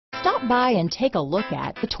Stop by and take a look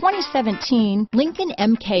at the 2017 Lincoln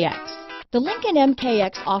MKX. The Lincoln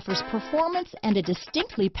MKX offers performance and a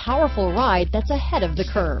distinctly powerful ride that's ahead of the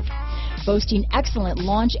curve. Boasting excellent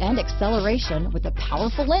launch and acceleration with a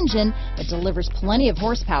powerful engine that delivers plenty of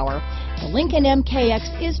horsepower, the Lincoln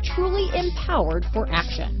MKX is truly empowered for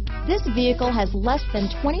action. This vehicle has less than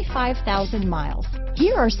 25,000 miles.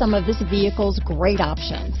 Here are some of this vehicle's great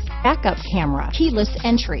options: backup camera, keyless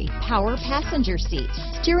entry, power passenger seat,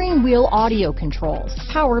 steering wheel audio controls,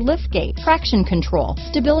 power liftgate, traction control,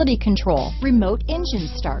 stability control, remote engine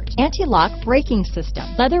start, anti-lock braking system,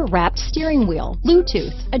 leather-wrapped steering wheel,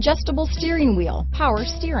 Bluetooth, adjustable steering wheel, power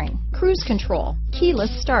steering, cruise control,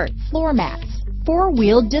 keyless start, floor mats,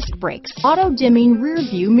 four-wheel disc brakes, auto-dimming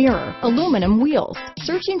rear-view mirror, aluminum wheels.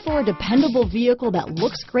 Searching for a dependable vehicle that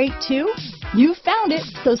looks great too? You found it,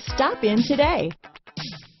 so stop in today.